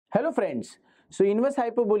Hello friends. So inverse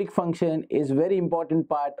hyperbolic function is very important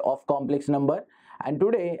part of complex number, and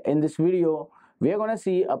today in this video we are going to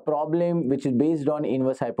see a problem which is based on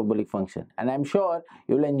inverse hyperbolic function, and I'm sure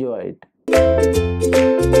you'll enjoy it.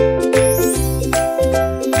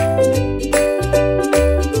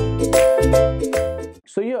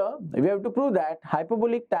 So here we have to prove that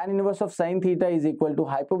hyperbolic tan inverse of sine theta is equal to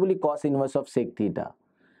hyperbolic cos inverse of sec theta.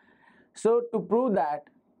 So to prove that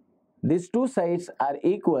these two sides are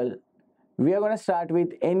equal, we are going to start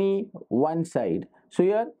with any one side. So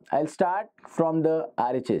here I'll start from the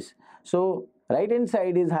RHS. So right hand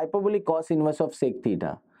side is hyperbolic cos inverse of sec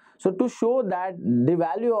theta. So to show that the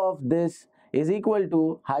value of this is equal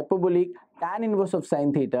to hyperbolic tan inverse of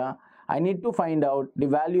sine theta, I need to find out the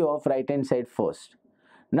value of right hand side first.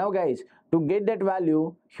 Now guys, to get that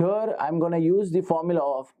value, here I'm going to use the formula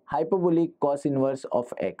of hyperbolic cos inverse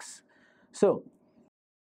of x.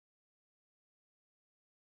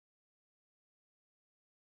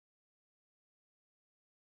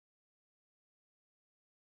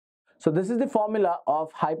 So this is the formula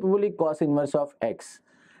of hyperbolic cos inverse of x.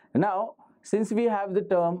 Now, since we have the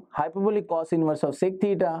term hyperbolic cos inverse of sec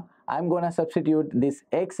theta, I'm going to substitute this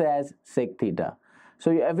x as sec theta. So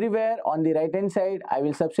everywhere on the right hand side, I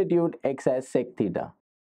will substitute x as sec theta.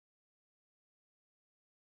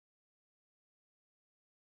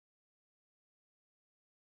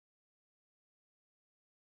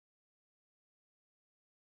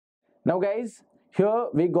 Now guys, here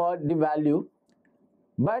we got the value,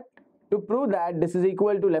 but to prove that this is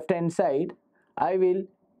equal to left hand side, I will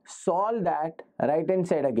solve that right hand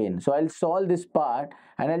side again. So I'll solve this part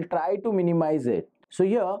and I'll try to minimize it. So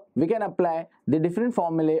here we can apply the different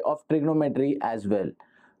formulae of trigonometry as well.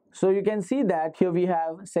 So you can see that here we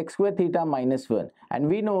have sec square theta minus 1, and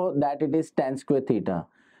we know that it is tan square theta,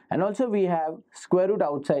 and also we have square root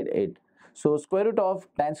outside it. So square root of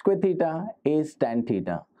tan square theta is tan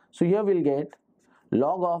theta. So here we'll get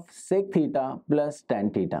log of sec theta plus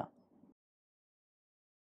tan theta.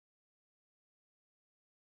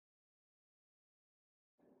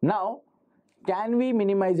 Now, can we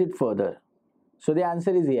minimize it further? So the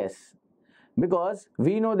answer is yes, because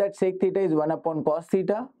we know that sec theta is 1 upon cos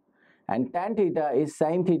theta and tan theta is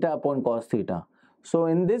sin theta upon cos theta. So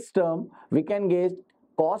in this term, we can get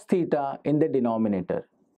cos theta in the denominator.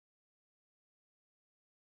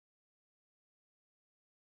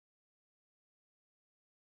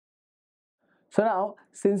 So now,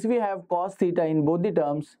 since we have cos theta in both the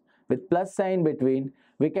terms with plus sign between,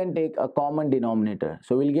 we can take a common denominator.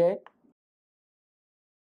 So we'll get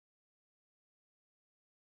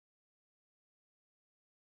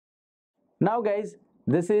now guys,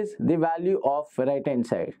 this is the value of right hand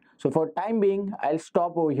side. So for time being, I'll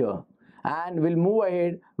stop over here and we'll move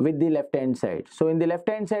ahead with the left hand side. So in the left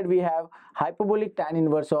hand side, we have hyperbolic tan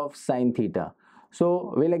inverse of sine theta.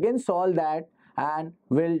 So we'll again solve that and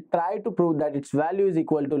we'll try to prove that its value is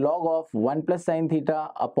equal to log of 1 plus sine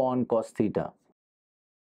theta upon cos theta.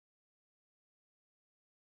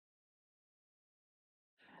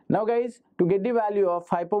 Now guys, to get the value of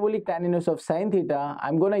hyperbolic tan inverse of sine theta,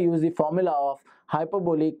 I'm going to use the formula of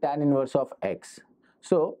hyperbolic tan inverse of x.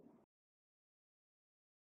 So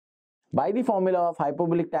by the formula of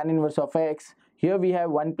hyperbolic tan inverse of x, here we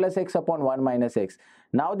have 1 plus x upon 1 minus x.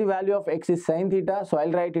 Now the value of x is sine theta, so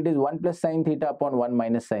I'll write it is 1 plus sine theta upon 1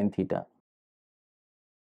 minus sine theta.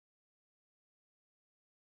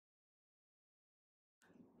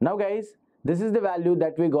 Now guys, this is the value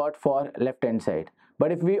that we got for left hand side.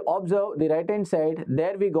 But if we observe the right hand side,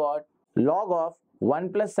 there we got log of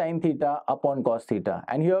 1 plus sine theta upon cos theta.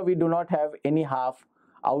 And here we do not have any half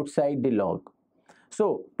outside the log.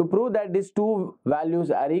 So to prove that these two values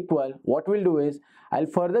are equal, what we'll do is I'll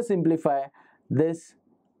further simplify this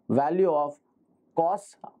value of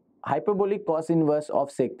hyperbolic cos inverse of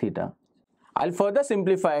sec theta. I'll further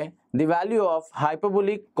simplify the value of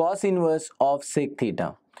hyperbolic cos inverse of sec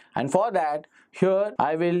theta. And for that, here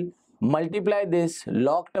I will multiply this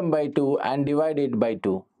log term by 2 and divide it by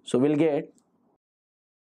 2. So we'll get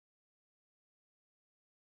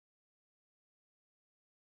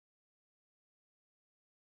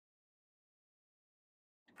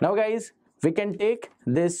now guys, we can take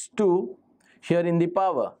this 2 here in the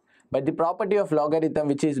power, but the property of logarithm,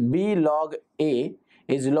 which is b log a,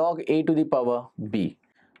 is log a to the power b.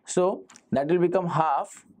 So that will become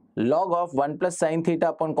half log of 1 plus sine theta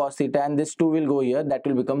upon cos theta, and this 2 will go here, that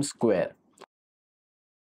will become square.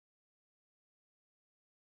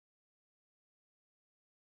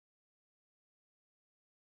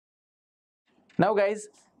 Now guys,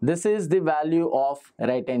 this is the value of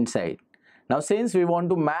right hand side. Now since we want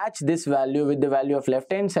to match this value with the value of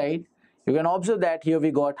left hand side, you can observe that here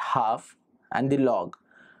we got half and the log,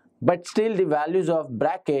 but still the values of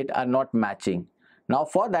bracket are not matching. Now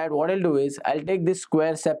for that, what I'll do is I'll take this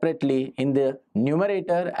square separately in the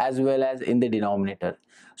numerator as well as in the denominator.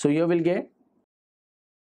 So here we'll get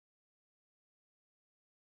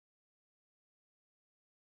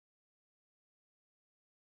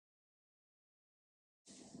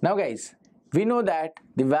now guys, we know that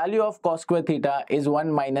the value of cos square theta is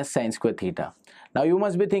 1 minus sin square theta. Now you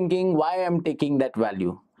must be thinking why I am taking that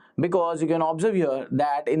value. Because you can observe here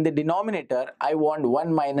that in the denominator I want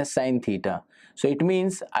 1 minus sin theta. So it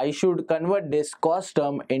means I should convert this cos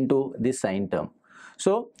term into this sin term.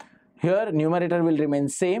 So here numerator will remain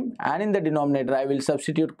same, and in the denominator I will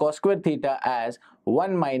substitute cos square theta as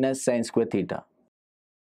 1 minus sin square theta.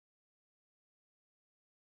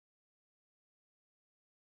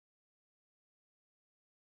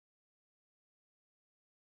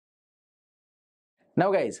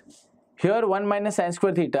 Now guys, here 1 minus sin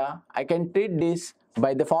square theta, I can treat this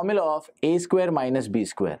by the formula of a square minus b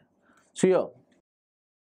square. So here,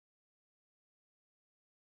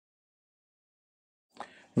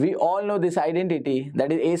 we all know this identity,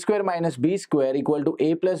 that is a square minus b square equal to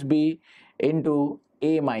a plus b into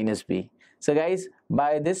a minus b. So guys,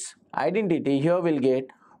 by this identity here we'll get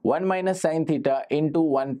 1 minus sin theta into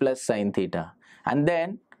 1 plus sin theta, and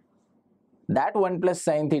then that 1 plus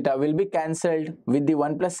sin theta will be cancelled with the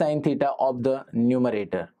 1 plus sin theta of the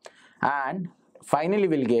numerator, and finally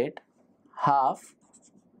we'll get half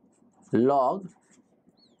log.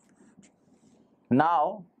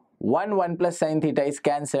 Now 1 plus sin theta is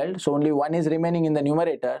cancelled, so only 1 is remaining in the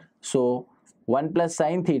numerator, so 1 plus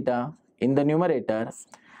sin theta in the numerator,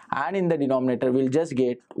 and in the denominator we'll just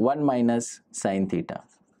get 1 minus sin theta,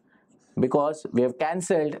 because we have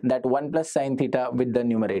cancelled that 1 plus sin theta with the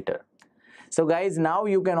numerator. So guys, now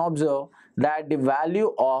you can observe that the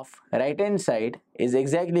value of right hand side is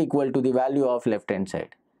exactly equal to the value of left hand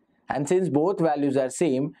side. And since both values are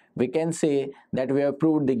same, we can say that we have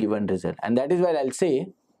proved the given result. And that is why I'll say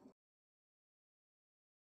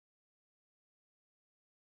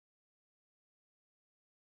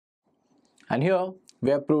and here we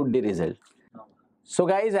have proved the result. So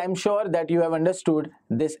guys, I'm sure that you have understood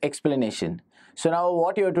this explanation. So now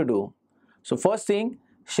what you have to do? So first thing,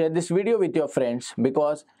 share this video with your friends,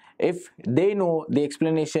 because if they know the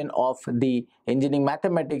explanation of the engineering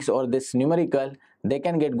mathematics or this numerical, they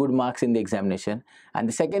can get good marks in the examination. And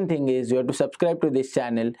the second thing is you have to subscribe to this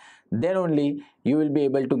channel, then only you will be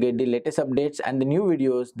able to get the latest updates and the new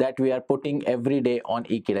videos that we are putting every day on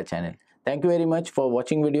Ekeeda channel. Thank you very much for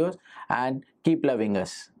watching videos, and keep loving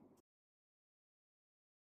us.